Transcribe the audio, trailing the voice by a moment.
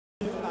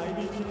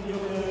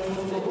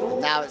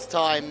Now it's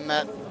time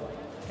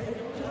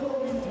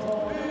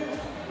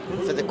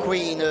for the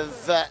queen of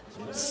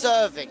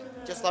serving,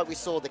 just like we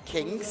saw the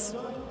kings.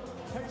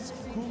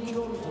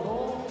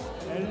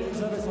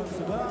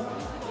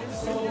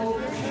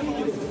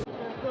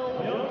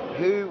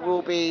 Who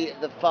will be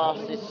the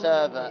fastest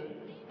server?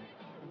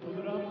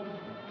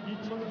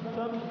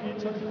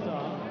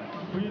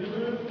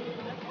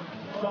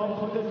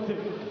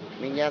 I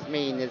mean,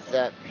 Yasmin is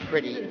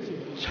pretty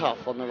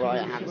tough on the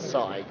right-hand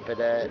side, but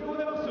I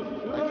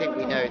think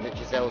we know that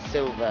Giselle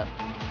Silva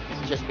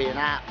has just been an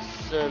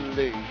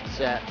absolute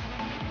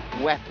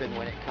weapon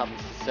when it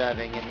comes to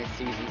serving in this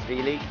season's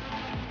V-League.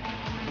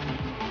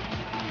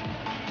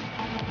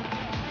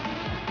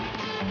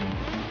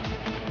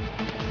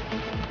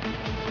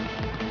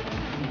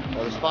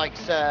 Well, the spike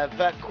serve,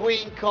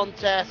 queen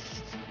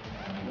contest,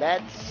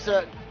 let's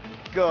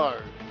go.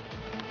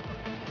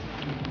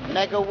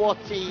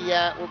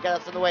 Megawati will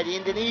get us on the way, the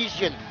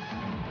Indonesian.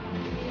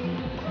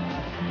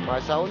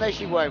 Right, so, no,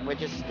 she won't. We're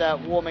just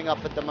warming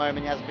up at the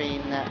moment. It has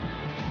been.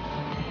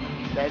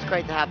 It's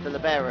great to have the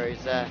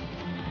liberos.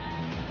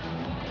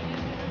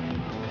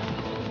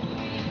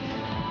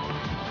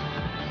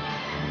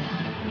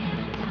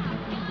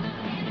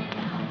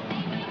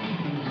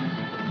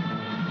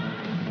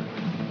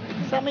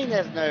 Does that mean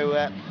there's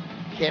no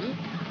Kim?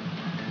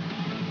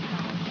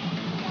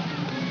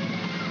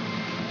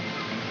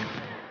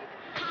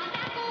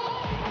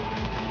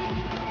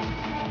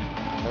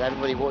 Well,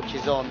 everybody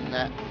watches on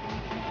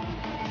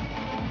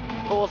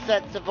 4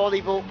 sets of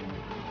volleyball.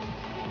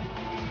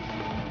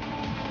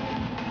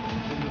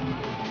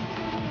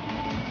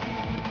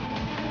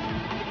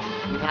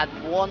 We've had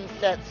 1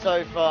 set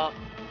so far.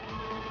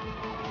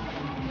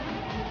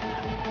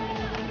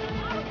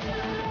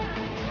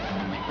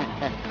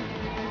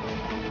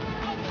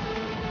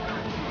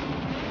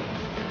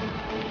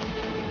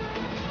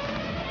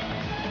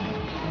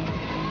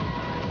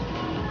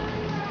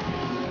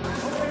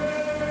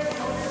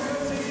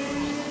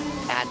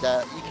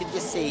 And you can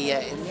just see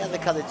in the other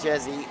coloured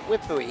jersey,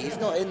 Whippery, he's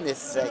not in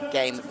this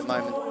game at the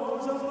moment.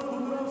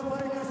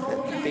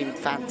 They've been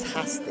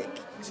fantastic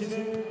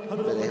for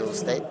the Hill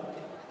State.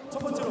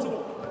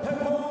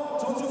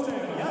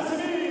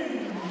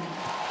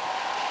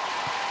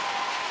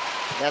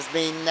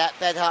 Yasmin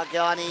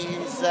Bedhargani,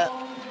 whose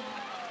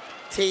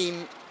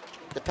team,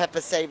 the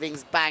Pepper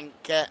Savings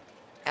Bank,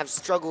 have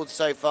struggled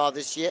so far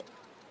this year.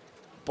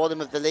 Bottom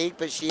of the league,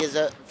 but she is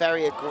a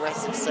very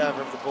aggressive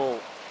server of the ball.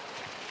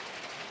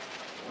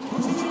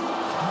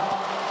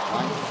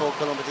 94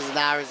 kilometers an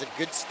hour is a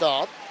good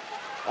start.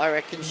 I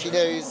reckon she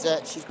knows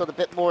she's got a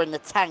bit more in the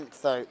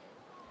tank, though.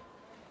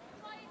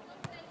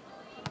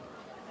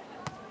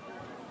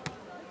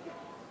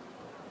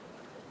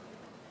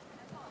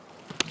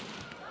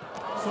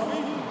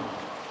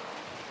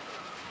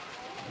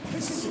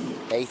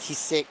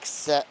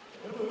 '86.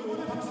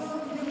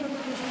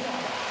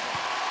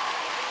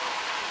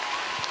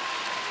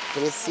 For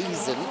this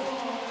season,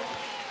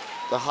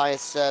 the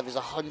highest serve is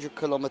 100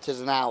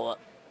 kilometers an hour.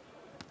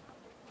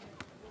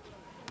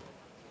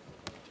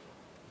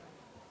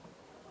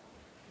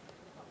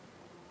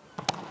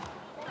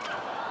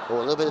 Or a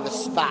little bit of a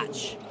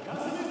spatch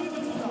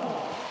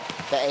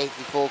for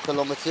 84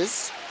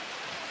 kilometers.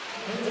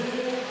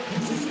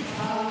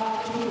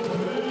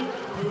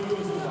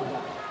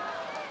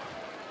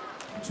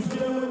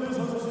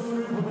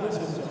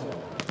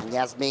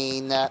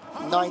 Yasmin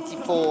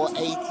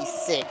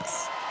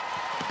 94.86,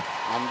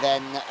 and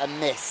then a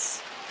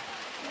miss.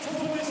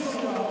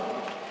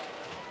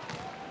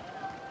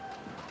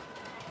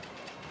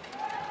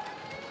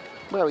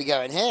 Where are we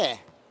going here?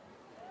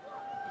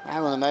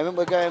 Hang on a moment,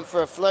 we're going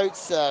for a float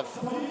serve.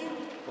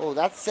 Oh,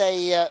 that's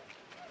a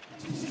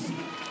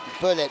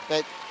bullet,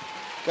 but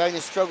going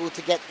to struggle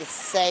to get the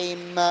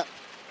same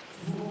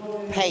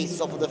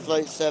pace off of the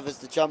float serve as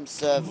the jump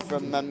serve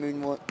from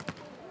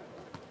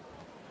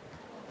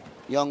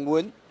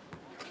Youngwoon.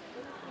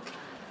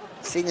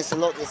 Seen this a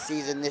lot this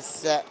season,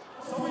 this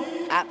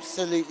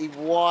absolutely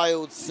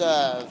wild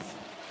serve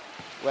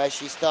where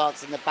she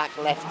starts in the back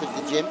left of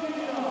the gym.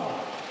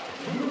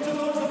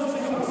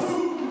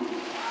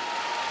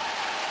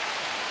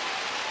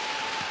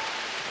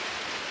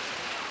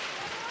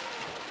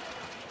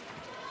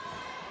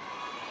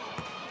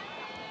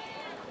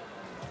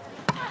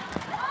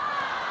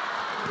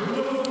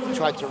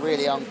 Tried to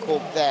really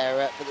uncork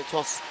there, but the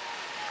toss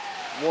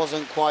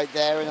wasn't quite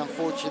there, and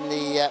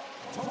unfortunately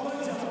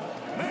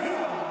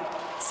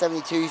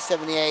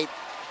 72-78,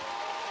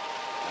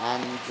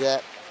 and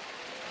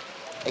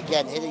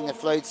again, hitting the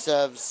float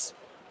serves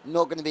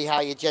not going to be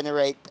how you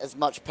generate as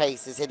much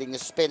pace as hitting the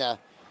spinner.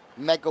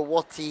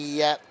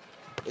 Megawati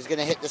is going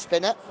to hit the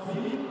spinner,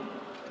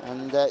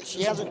 and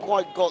she hasn't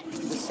quite got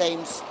the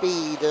same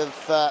speed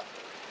of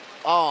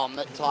arm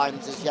at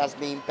times as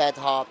Yasmin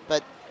Bedhart,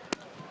 but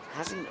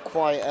hasn't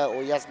quite,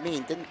 or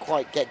Yasmin didn't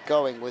quite get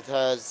going with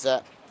hers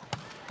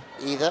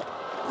either.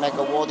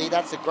 Megawati,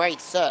 that's a great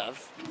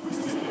serve.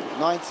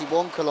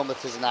 91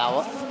 kilometers an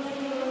hour.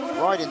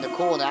 Right in the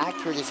corner,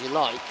 accurate as you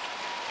like.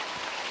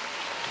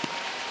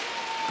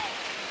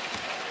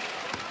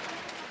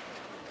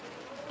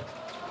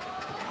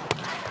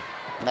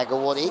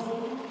 Megawati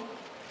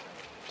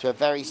to a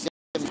very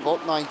simple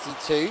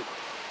 92.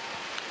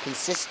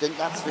 Consistent,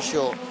 that's for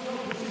sure.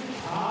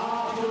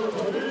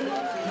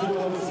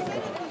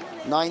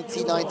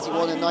 90,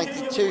 91 and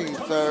 92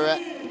 for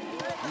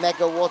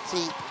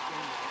Megawati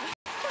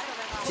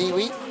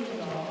Tiwi.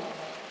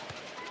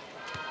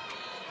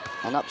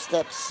 And up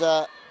steps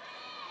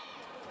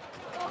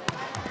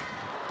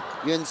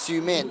Yun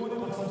Soo Min.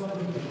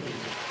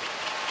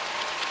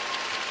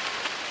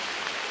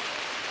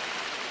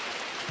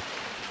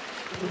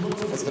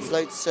 As the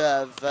float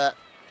serve,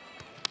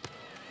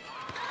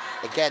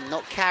 again,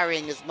 not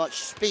carrying as much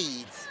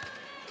speed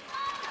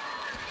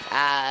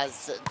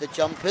as the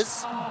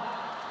jumpers.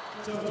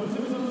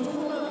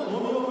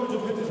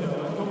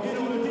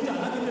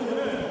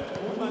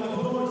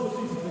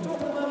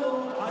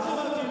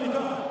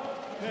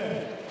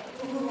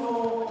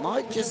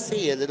 Might just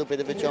see a little bit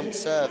of a jump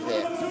serve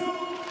here.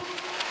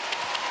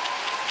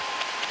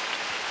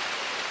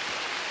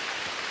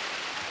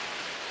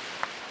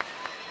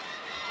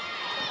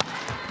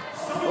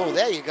 Oh,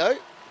 there you go.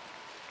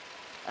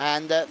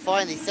 And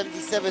finally,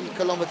 77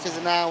 kilometers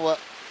an hour.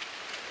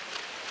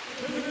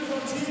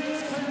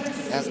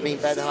 Has been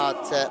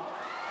Bedhart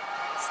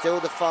still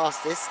the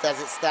fastest as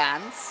it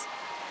stands.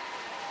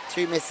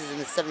 2 misses in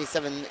the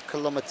 77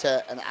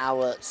 kilometer an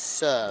hour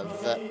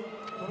serve.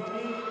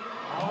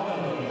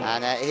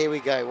 And here we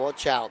go,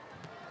 watch out.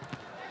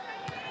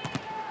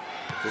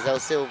 Giselle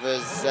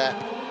Silva's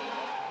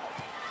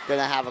going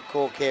to have a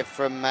cork here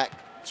from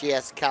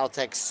GS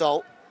Caltech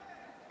Salt.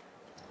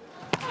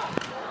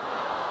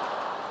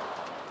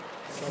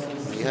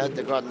 You heard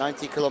the grunt,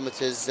 90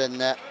 kilometers,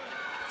 and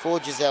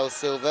for Giselle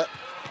Silva,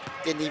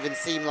 didn't even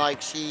seem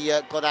like she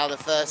got out of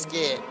first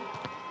gear.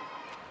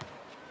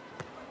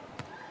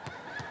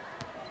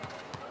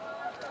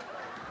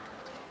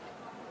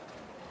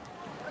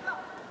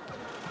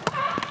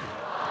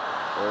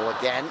 Oh,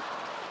 again.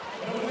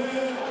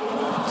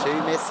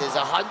 2 misses,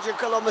 100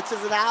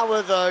 kilometers an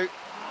hour though.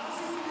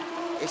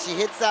 If she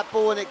hits that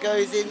ball and it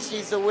goes in,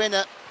 she's the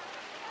winner.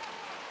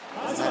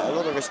 A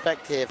lot of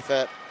respect here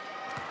for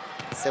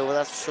Silva,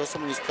 that's for sure.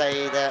 Someone who's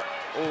played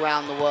all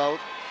around the world.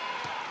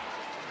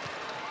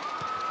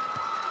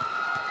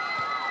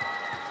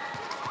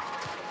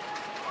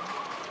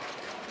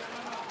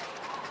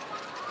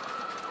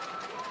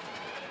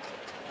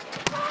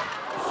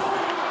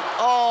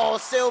 Oh,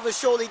 Silva's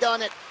surely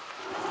done it.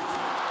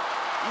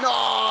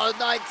 No,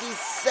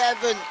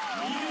 97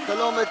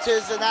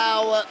 kilometers an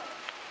hour.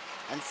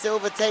 And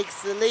Silva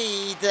takes the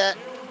lead.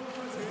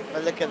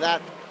 But look at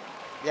that.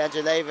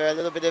 Yajaleva, a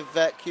little bit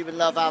of Cuban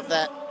love out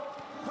there.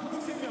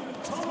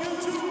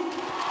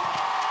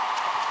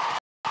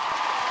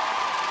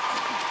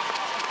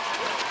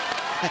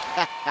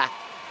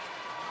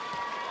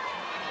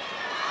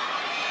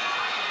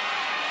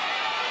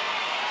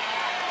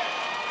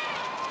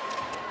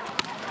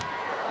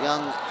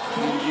 Young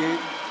Yunju.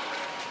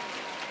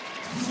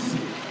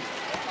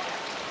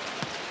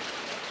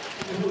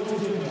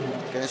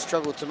 Going to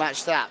struggle to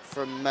match that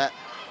from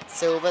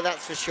Silva,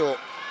 that's for sure.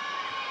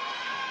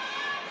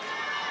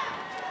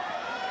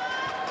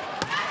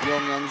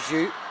 Young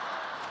Zhu.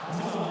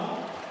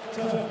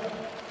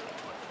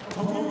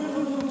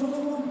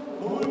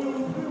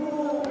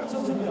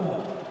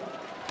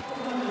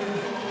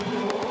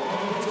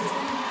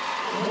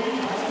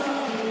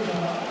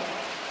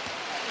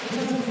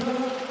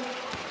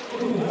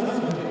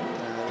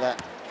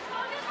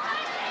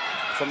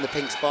 From the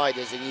Pink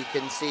Spiders, and you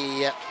can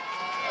see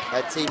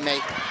her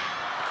teammate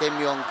Kim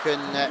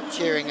Yong-kun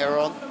cheering her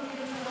on.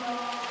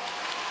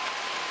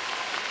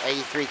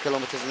 83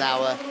 kilometers an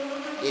hour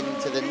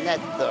into the net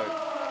though.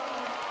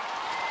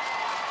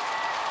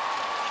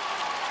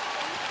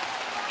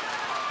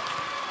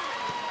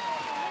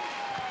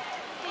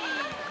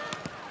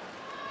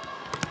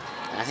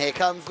 And here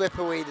comes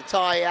Whipperwee, the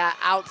tie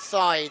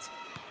outside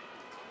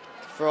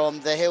from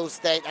the Hill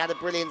State. Had a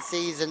brilliant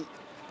season.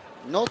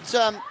 Not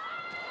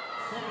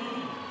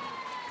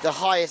the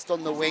highest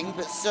on the wing,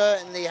 but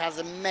certainly has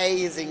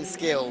amazing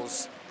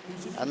skills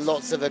and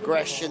lots of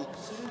aggression.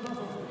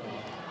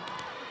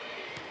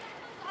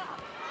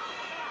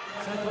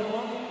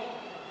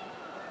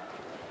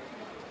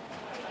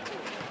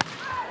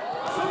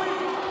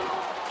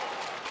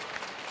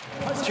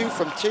 Two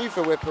from two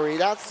for Whipperwee.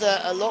 That's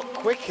a lot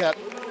quicker.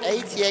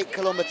 88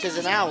 kilometers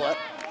an hour.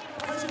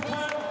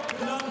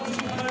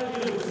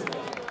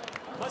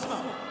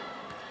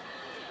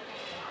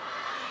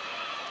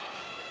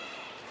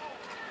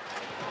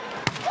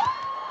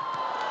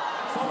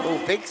 Oh,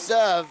 big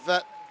serve.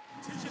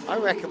 I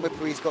reckon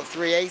Whipperwee's got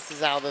 3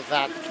 aces out of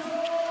that.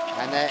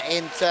 And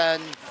in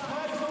turn,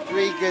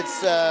 3 good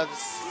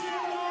serves.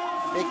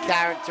 Big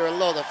character, a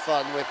lot of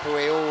fun,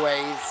 Whipperwee,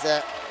 always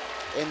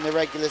in the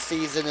regular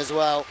season as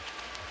well.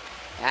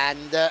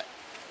 And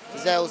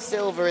Giselle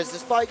Silva is the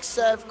spike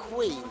serve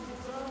queen.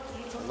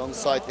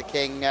 Alongside the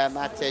king,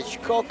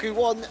 Matej Kok, who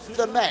won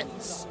the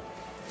men's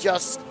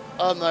just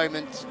a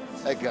moment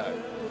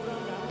ago.